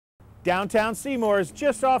Downtown Seymour is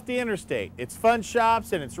just off the interstate. Its fun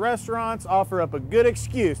shops and its restaurants offer up a good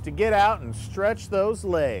excuse to get out and stretch those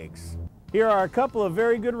legs. Here are a couple of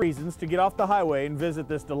very good reasons to get off the highway and visit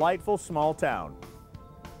this delightful small town.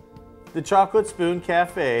 The Chocolate Spoon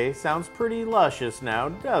Cafe sounds pretty luscious now,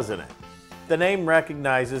 doesn't it? The name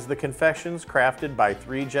recognizes the confections crafted by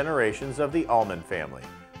 3 generations of the Allman family.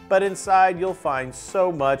 But inside you'll find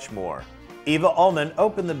so much more. Eva Allman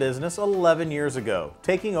opened the business 11 years ago,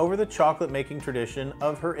 taking over the chocolate-making tradition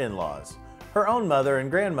of her in-laws. Her own mother and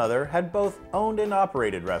grandmother had both owned and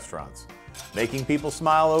operated restaurants. Making people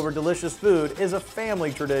smile over delicious food is a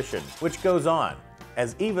family tradition, which goes on.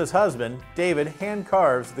 As Eva's husband, David,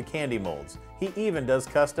 hand-carves the candy molds. He even does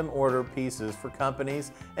custom order pieces for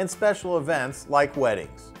companies and special events like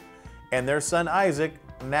weddings. And their son Isaac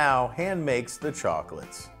now hand-makes the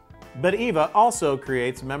chocolates. But Eva also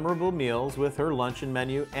creates memorable meals with her luncheon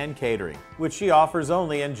menu and catering, which she offers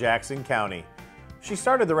only in Jackson County. She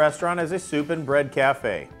started the restaurant as a soup and bread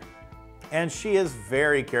cafe, and she is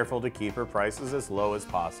very careful to keep her prices as low as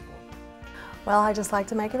possible. Well, I just like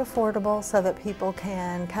to make it affordable so that people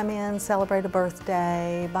can come in, celebrate a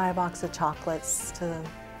birthday, buy a box of chocolates to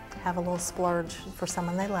have a little splurge for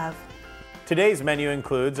someone they love. Today's menu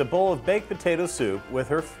includes a bowl of baked potato soup with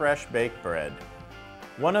her fresh baked bread.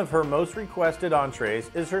 One of her most requested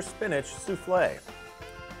entrees is her spinach souffle.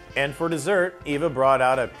 And for dessert, Eva brought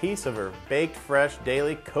out a piece of her baked fresh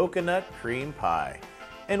daily coconut cream pie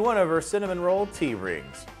and one of her cinnamon roll tea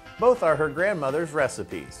rings. Both are her grandmother's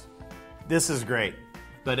recipes. This is great,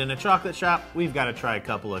 but in a chocolate shop, we've got to try a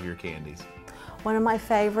couple of your candies. One of my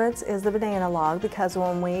favorites is the banana log, because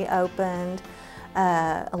when we opened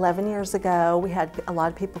 11 years ago, we had a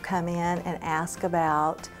lot of people come in and ask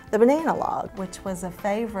about the banana log, which was a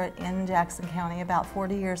favorite in Jackson County about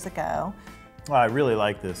 40 years ago. Well, I really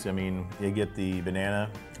like this. I mean, you get the banana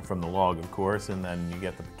from the log, of course, and then you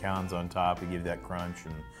get the pecans on top. You give that crunch,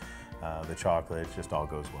 and the chocolate. It just all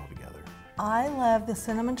goes well together. I love the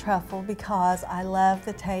cinnamon truffle because I love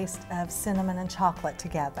the taste of cinnamon and chocolate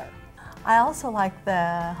together. I also like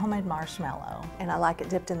the homemade marshmallow, and I like it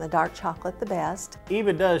dipped in the dark chocolate the best.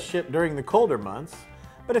 Eva does ship during the colder months,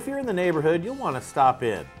 but if you're in the neighborhood, you'll want to stop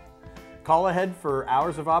in. Call ahead for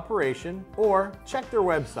hours of operation or check their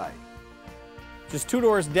website. Just 2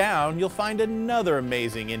 doors down, you'll find another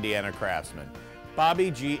amazing Indiana craftsman, Bobby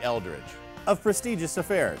G. Eldridge of Prestigious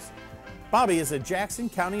Affairs. Bobby is a Jackson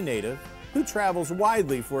County native who travels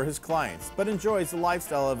widely for his clients, but enjoys the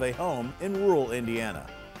lifestyle of a home in rural Indiana.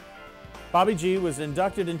 Bobby G was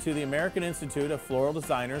inducted into the American Institute of Floral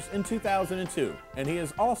Designers in 2002, and he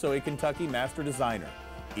is also a Kentucky Master Designer.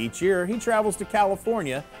 Each year, he travels to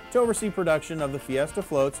California to oversee production of the Fiesta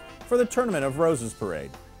floats for the Tournament of Roses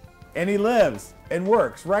Parade. And he lives and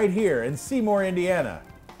works right here in Seymour, Indiana.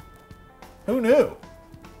 Who knew?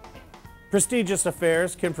 Prestigious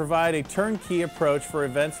Affairs can provide a turnkey approach for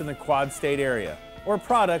events in the Quad State area, or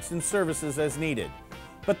products and services as needed.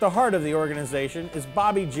 But the heart of the organization is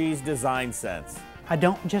Bobby G's design sense. I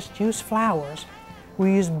don't just use flowers.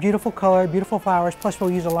 We use beautiful color, beautiful flowers, plus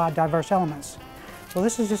we'll use a lot of diverse elements. So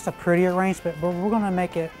this is just a pretty arrangement, but we're going to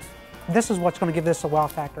make it, this is what's going to give this a wow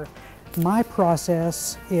factor. My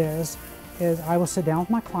process is I will sit down with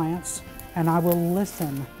my clients and I will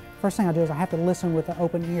listen. First thing I do is I have to listen with an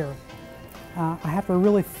open ear. I have to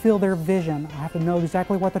really feel their vision. I have to know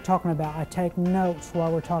exactly what they're talking about. I take notes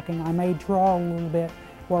while we're talking. I may draw a little bit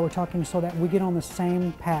while we're talking so that we get on the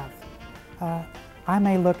same path. I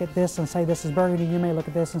may look at this and say this is burgundy. You may look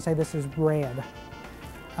at this and say this is red.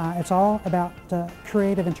 It's all about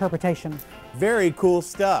creative interpretation. Very cool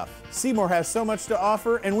stuff. Seymour has so much to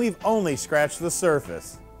offer, and we've only scratched the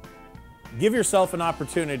surface. Give yourself an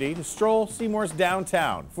opportunity to stroll Seymour's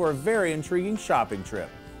downtown for a very intriguing shopping trip.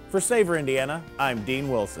 For Savor, Indiana, I'm Dean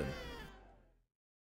Wilson.